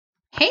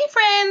Hey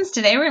friends,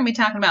 today we're going to be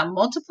talking about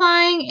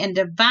multiplying and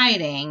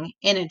dividing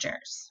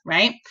integers,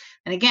 right?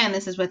 And again,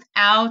 this is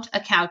without a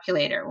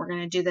calculator. We're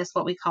going to do this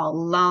what we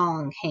call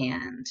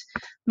longhand.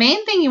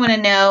 Main thing you want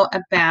to know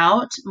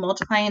about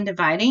multiplying and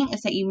dividing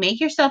is that you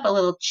make yourself a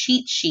little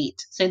cheat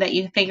sheet so that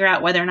you can figure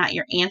out whether or not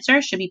your answer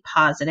should be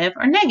positive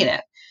or negative.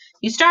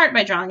 You start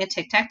by drawing a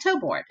tic-tac-toe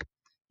board.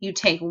 You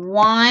take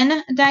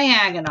one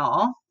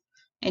diagonal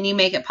and you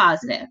make it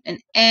positive, and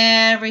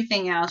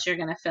everything else you're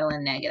going to fill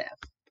in negative.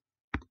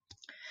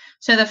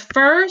 So the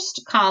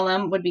first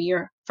column would be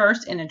your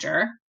first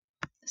integer,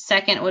 the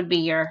second would be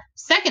your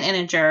second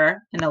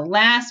integer, and the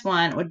last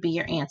one would be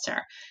your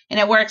answer. And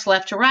it works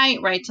left to right,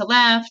 right to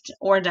left,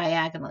 or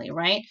diagonally,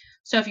 right?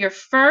 So if your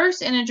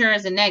first integer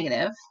is a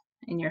negative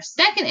and your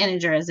second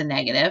integer is a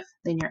negative,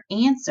 then your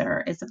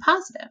answer is a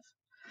positive.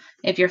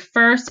 If your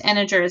first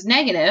integer is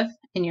negative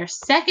and your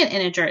second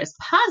integer is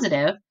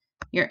positive,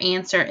 your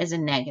answer is a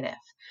negative.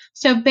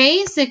 So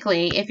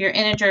basically, if your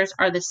integers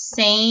are the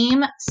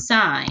same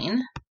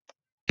sign,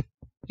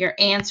 your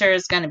answer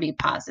is going to be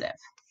positive.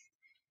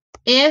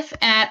 If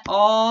at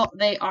all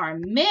they are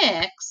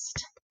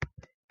mixed,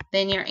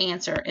 then your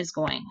answer is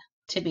going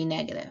to be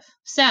negative.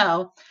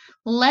 So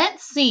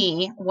let's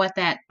see what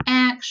that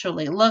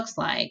actually looks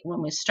like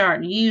when we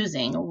start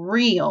using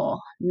real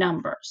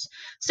numbers.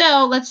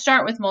 So let's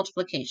start with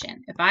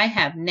multiplication. If I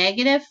have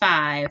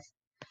 -5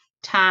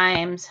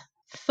 times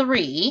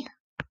 3,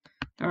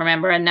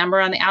 remember a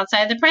number on the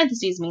outside of the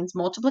parentheses means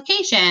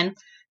multiplication.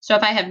 So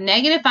if I have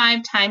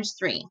 -5 times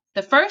 3,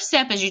 the first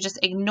step is you just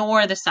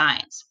ignore the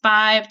signs.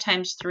 5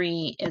 times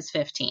 3 is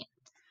 15.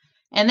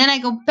 And then I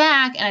go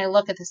back and I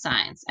look at the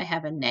signs. I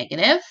have a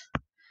negative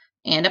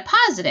and a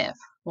positive.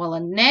 Well,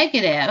 a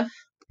negative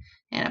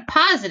and a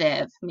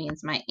positive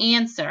means my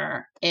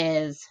answer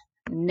is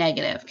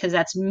negative because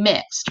that's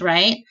mixed,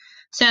 right?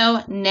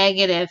 So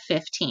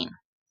 -15.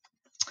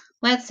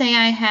 Let's say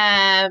I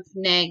have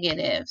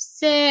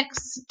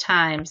 -6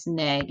 times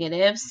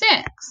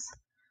 -6.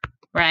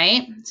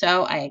 Right?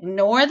 So I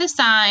ignore the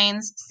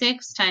signs.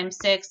 6 times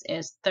 6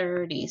 is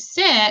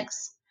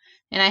 36.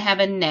 And I have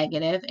a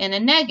negative and a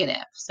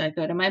negative. So I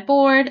go to my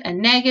board. A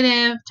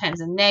negative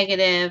times a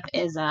negative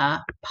is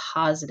a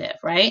positive,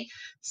 right?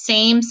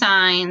 Same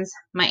signs.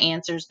 My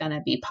answer is going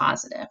to be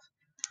positive.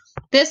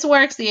 This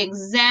works the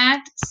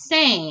exact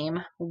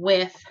same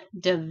with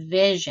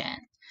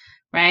division,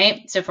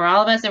 right? So for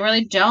all of us that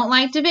really don't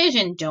like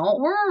division, don't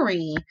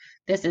worry.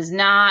 This is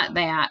not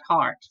that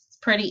hard. It's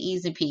pretty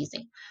easy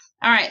peasy.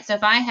 All right, so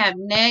if I have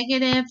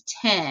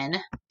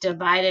 -10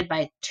 divided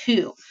by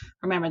 2,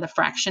 remember the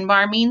fraction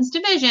bar means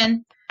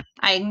division.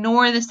 I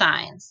ignore the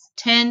signs.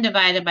 10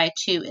 divided by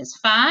 2 is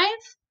 5.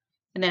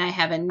 And then I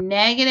have a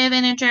negative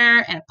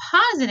integer and a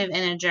positive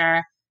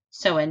integer.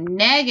 So a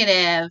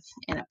negative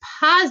and a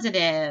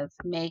positive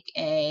make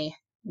a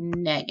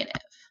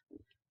negative.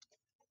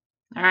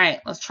 All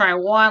right, let's try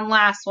one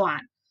last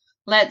one.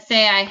 Let's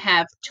say I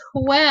have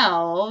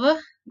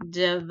 12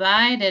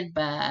 divided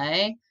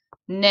by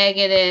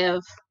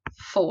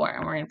 -4,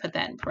 and we're going to put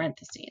that in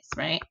parentheses,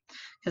 right?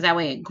 Because that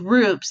way it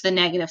groups the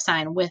negative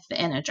sign with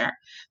the integer.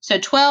 So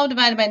 12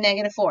 divided by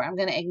 -4, I'm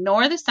going to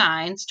ignore the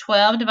signs.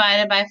 12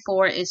 divided by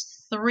 4 is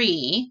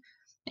 3,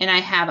 and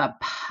I have a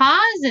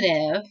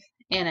positive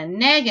and a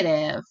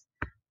negative,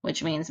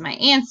 which means my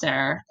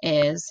answer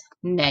is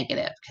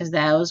negative because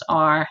those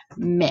are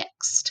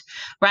mixed,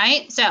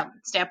 right? So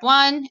step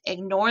 1,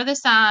 ignore the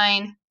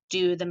sign,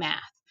 do the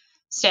math.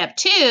 Step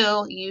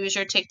 2, use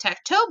your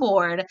tic-tac-toe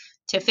board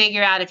to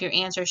figure out if your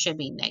answer should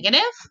be negative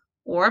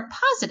or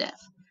positive.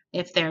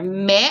 If they're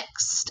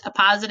mixed, a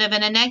positive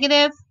and a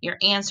negative, your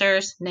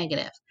answer's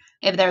negative.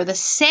 If they're the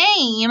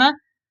same,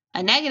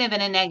 a negative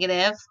and a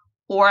negative,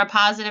 or a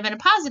positive and a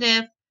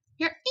positive,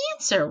 your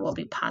answer will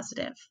be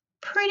positive.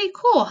 Pretty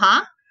cool,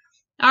 huh?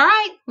 All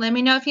right, let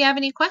me know if you have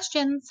any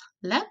questions.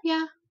 Love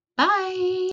ya. Bye.